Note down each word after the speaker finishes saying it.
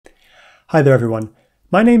Hi there everyone,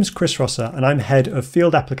 my name's Chris Rosser and I'm Head of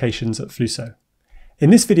Field Applications at Fluso. In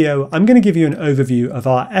this video, I'm going to give you an overview of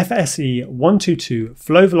our FSE-122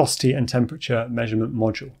 flow velocity and temperature measurement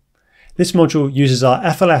module. This module uses our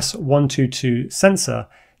FSE-122 sensor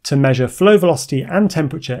to measure flow velocity and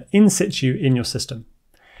temperature in situ in your system.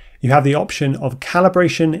 You have the option of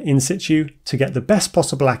calibration in situ to get the best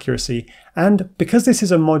possible accuracy, and because this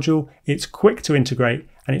is a module, it's quick to integrate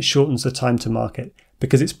and it shortens the time to market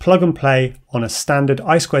because it's plug and play on a standard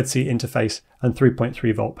I2C interface and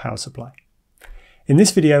 3.3 volt power supply. In this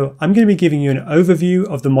video, I'm going to be giving you an overview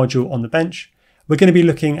of the module on the bench. We're going to be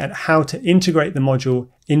looking at how to integrate the module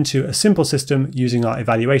into a simple system using our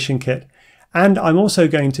evaluation kit. And I'm also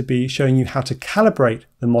going to be showing you how to calibrate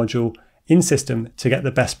the module in system to get the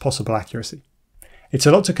best possible accuracy. It's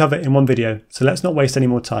a lot to cover in one video, so let's not waste any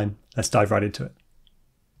more time. Let's dive right into it.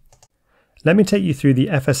 Let me take you through the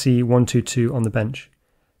FSE-122 on the bench.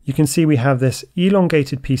 You can see we have this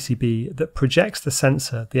elongated PCB that projects the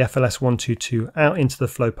sensor, the FSE-122, out into the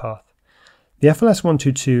flow path. The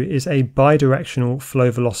FSE-122 is a bidirectional flow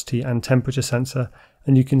velocity and temperature sensor,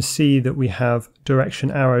 and you can see that we have direction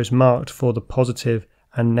arrows marked for the positive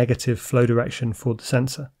and negative flow direction for the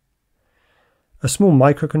sensor. A small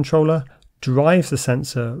microcontroller drives the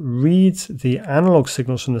sensor, reads the analog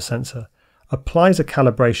signals from the sensor, applies a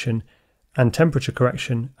calibration and temperature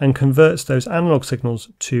correction, and converts those analog signals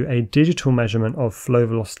to a digital measurement of flow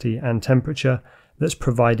velocity and temperature that's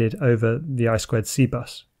provided over the I2C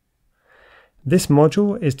bus. This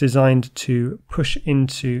module is designed to push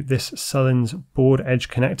into this Sullins board edge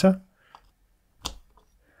connector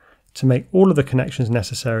to make all of the connections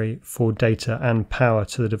necessary for data and power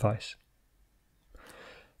to the device.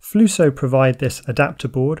 Fluso provide this adapter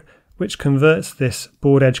board which converts this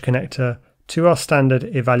board edge connector to our standard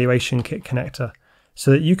evaluation kit connector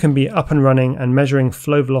so that you can be up and running and measuring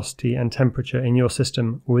flow velocity and temperature in your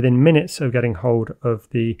system within minutes of getting hold of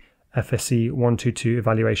the FSE-122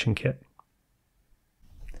 evaluation kit.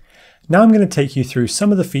 Now I'm going to take you through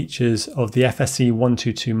some of the features of the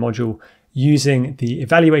FSE-122 module using the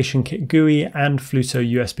evaluation kit GUI and Fluso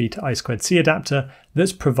USB to I2C adapter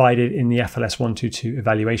that's provided in the FSE-122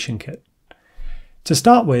 evaluation kit. To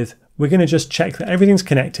start with, we're going to just check that everything's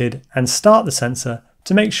connected and start the sensor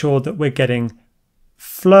to make sure that we're getting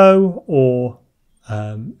flow or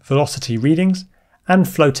velocity readings and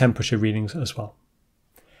flow temperature readings as well.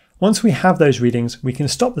 Once we have those readings, we can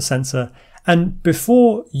stop the sensor, and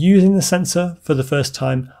before using the sensor for the first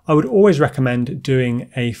time, I would always recommend doing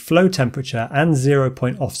a flow temperature and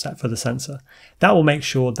 0-point offset for the sensor. That will make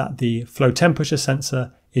sure that the flow temperature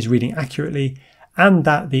sensor is reading accurately and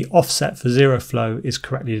that the offset for zero flow is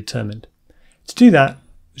correctly determined. To do that,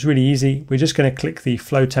 it's really easy. We're just going to click the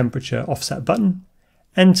flow temperature offset button,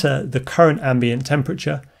 enter the current ambient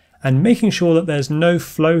temperature, and making sure that there's no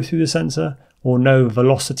flow through the sensor or no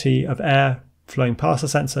velocity of air flowing past the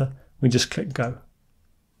sensor, we just click go.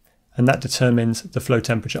 And that determines the flow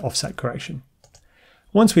temperature offset correction.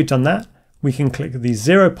 Once we've done that, we can click the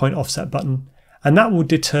 0-point offset button, and that will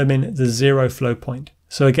determine the zero flow point.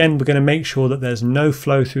 So again, we're going to make sure that there's no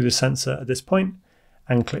flow through the sensor at this point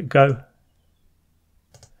and click go.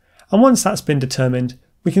 And once that's been determined,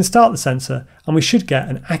 we can start the sensor and we should get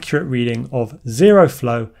an accurate reading of zero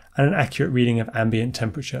flow and an accurate reading of ambient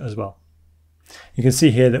temperature as well. You can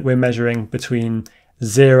see here that we're measuring between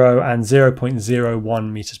 0 and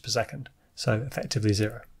 0.01 meters per second, so effectively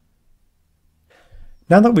zero.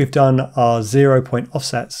 Now that we've done our 0-point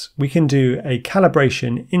offsets, we can do a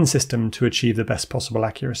calibration in system to achieve the best possible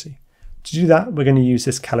accuracy. To do that, we're going to use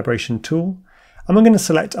this calibration tool, and we're going to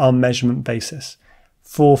select our measurement basis.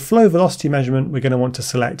 For flow velocity measurement, we're going to want to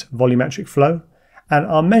select volumetric flow, and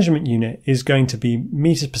our measurement unit is going to be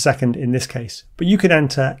meters per second in this case, but you could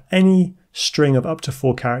enter any string of up to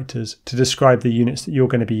 4 characters to describe the units that you're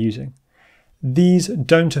going to be using. These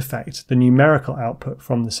don't affect the numerical output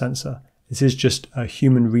from the sensor. This is just a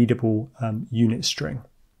human readable unit string.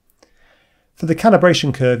 For the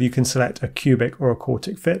calibration curve, you can select a cubic or a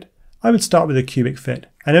quartic fit. I would start with a cubic fit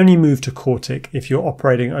and only move to quartic if you're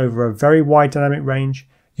operating over a very wide dynamic range,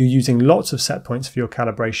 you're using lots of set points for your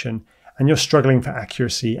calibration, and you're struggling for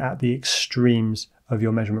accuracy at the extremes of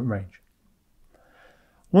your measurement range.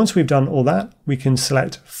 Once we've done all that, we can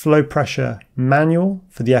select flow pressure manual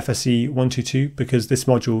for the FSE-122 because this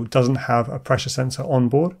module doesn't have a pressure sensor on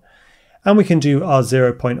board. And we can do our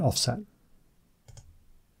 0-point offset.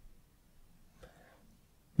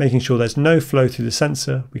 Making sure there's no flow through the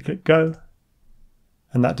sensor, we click go,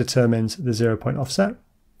 and that determines the 0-point offset.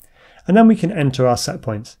 And then we can enter our set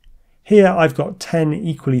points. Here I've got 10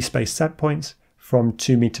 equally spaced set points from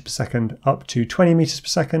 2 meters per second up to 20 meters per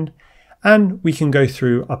second. And we can go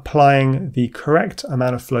through applying the correct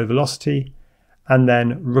amount of flow velocity and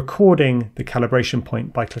then recording the calibration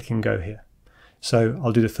point by clicking go here. So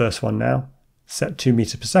I'll do the first one now, set 2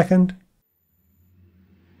 meters per second.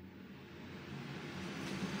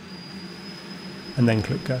 And then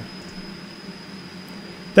click go.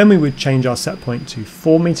 Then we would change our set point to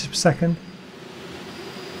 4 meters per second.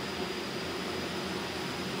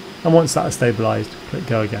 And once that is stabilized, click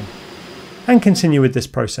go again. And continue with this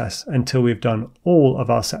process until we've done all of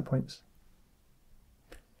our set points.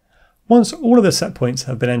 Once all of the set points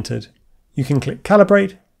have been entered, you can click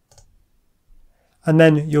calibrate, and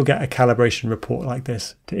then you'll get a calibration report like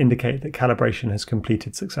this to indicate that calibration has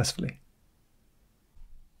completed successfully.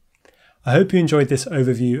 I hope you enjoyed this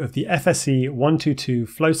overview of the FSE-122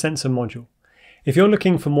 flow sensor module. If you're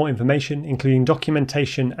looking for more information, including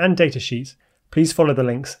documentation and datasheets, please follow the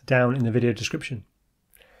links down in the video description.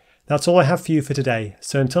 That's all I have for you for today,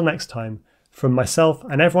 so until next time, from myself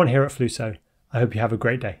and everyone here at Fluso, I hope you have a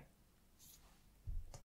great day.